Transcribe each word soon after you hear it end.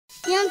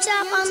Young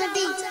Chop on the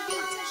beat.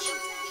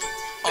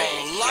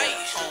 On light,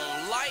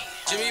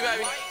 Jimmy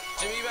baby,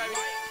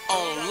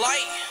 on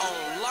light,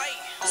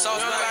 Sauce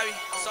baby,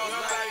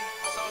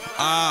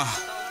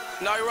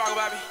 no you wrong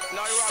baby,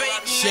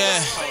 fake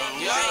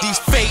niggas, These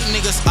fake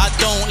niggas I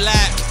don't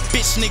like.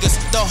 Bitch niggas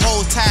the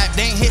whole time.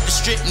 They ain't hit the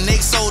strip and they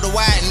sold the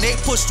wide and they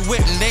pushed the whip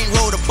and they ain't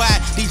rolled a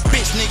bike. These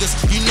bitch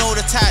niggas, you know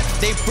the type.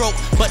 They broke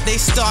but they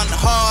stunt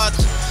hard.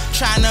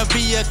 Tryna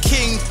be a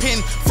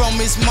kingpin from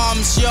his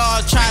mom's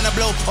yard. Tryna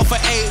blow off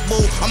an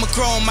 8-ball. I'm a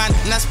grown man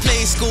and that's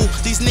play school.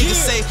 These niggas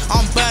say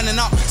I'm burning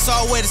up, so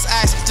I wear this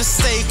ass,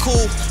 just stay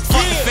cool.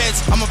 Fuck the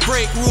feds, I'ma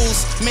break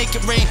rules, make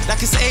it rain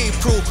like it's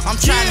April. I'm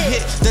tryna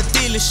hit the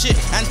dealer shit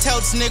and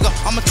tell this nigga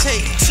I'ma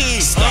take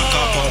two. Stuck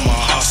up on my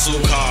hustle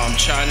car, I'm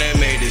tryna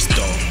make this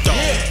dough.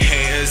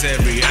 Haters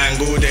every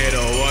angle, they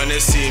don't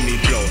wanna see me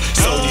blow.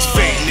 So these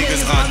fake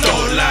niggas I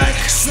don't like,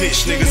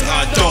 snitch niggas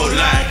I don't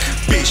like,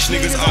 bitch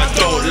niggas I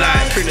don't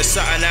like. Print a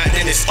something out,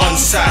 then it's on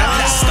site.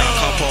 Stuck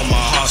up on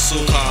my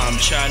hustle car, I'm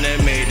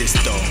tryna make this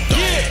dough.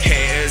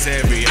 Haters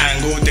every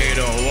angle, they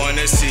don't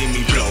wanna see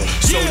me blow.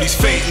 So these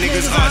fake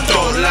niggas I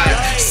don't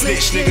like,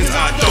 snitch niggas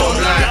I don't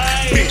like,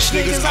 bitch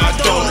niggas I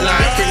don't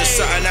like. Print a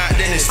something out,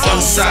 then it's on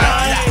site.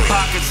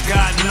 Pockets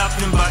got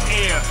nothing but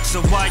air,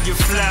 so why you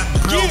flap,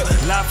 bro?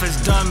 Life has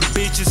done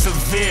bitches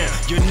severe.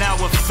 You're now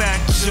a fat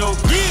joke,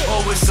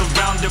 always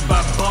surrounded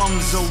by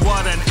bums. So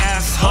what an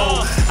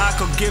asshole. I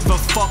could give a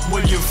fuck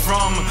where you're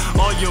from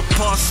or your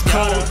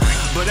postcode,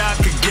 but I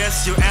could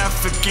guess you're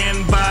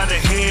African by the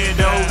head,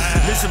 oh.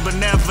 Listen but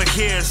never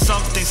hear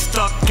something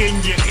stuck in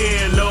your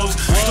earlobes.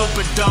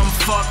 Stupid dumb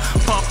fuck,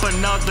 pop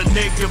another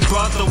nigga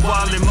brother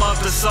while your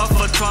mother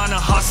suffer, trying to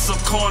hustle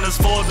corners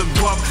for the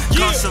grub.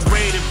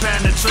 Concentrated,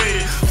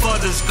 penetrated,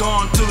 fathers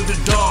gone to the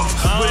dogs.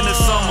 Winter,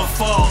 summer,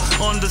 fall,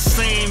 on the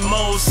same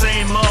old.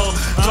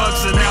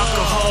 Drugs and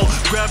alcohol,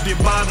 grab you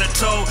by the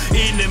toe,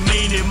 in the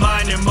meaning,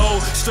 minding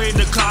mode. Straight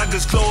the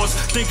cloggers claws,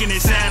 thinking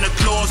it's Santa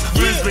Claus.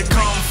 Rings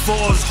become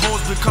fours,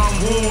 hoes become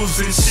wolves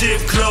in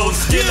shit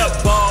clothes. Get a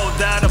ball,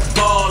 that a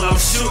ball, I'm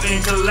shooting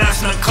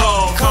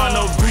Kalashnikov.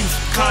 Kano brief,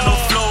 Kano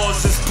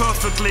flaws, it's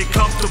perfectly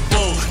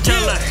comfortable.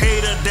 Tell a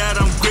hater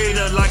that I'm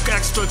greater like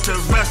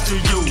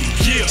extraterrestrial.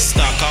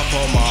 Stuck up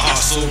on my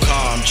hustle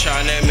car, I'm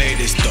tryna make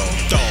this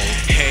dough.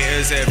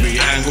 Haters every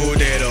angle,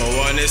 they don't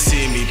wanna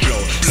see me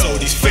blow. So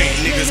these fake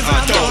niggas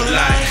I don't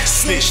like,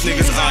 snitch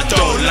niggas I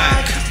don't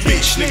like,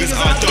 bitch niggas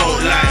I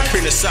don't like.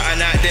 Print a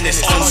something out, then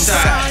it's on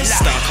site.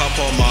 Stuck up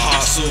on my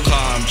hustle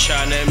car, I'm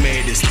tryna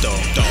make this dough.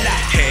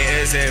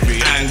 Haters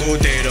every angle,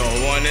 they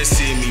don't wanna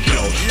see me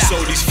blow. So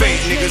these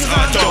fake niggas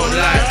I don't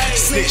like,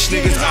 snitch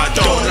niggas I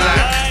don't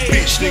like,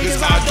 bitch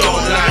niggas I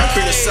don't like.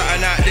 Print a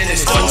something out, then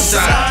it's on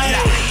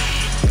site.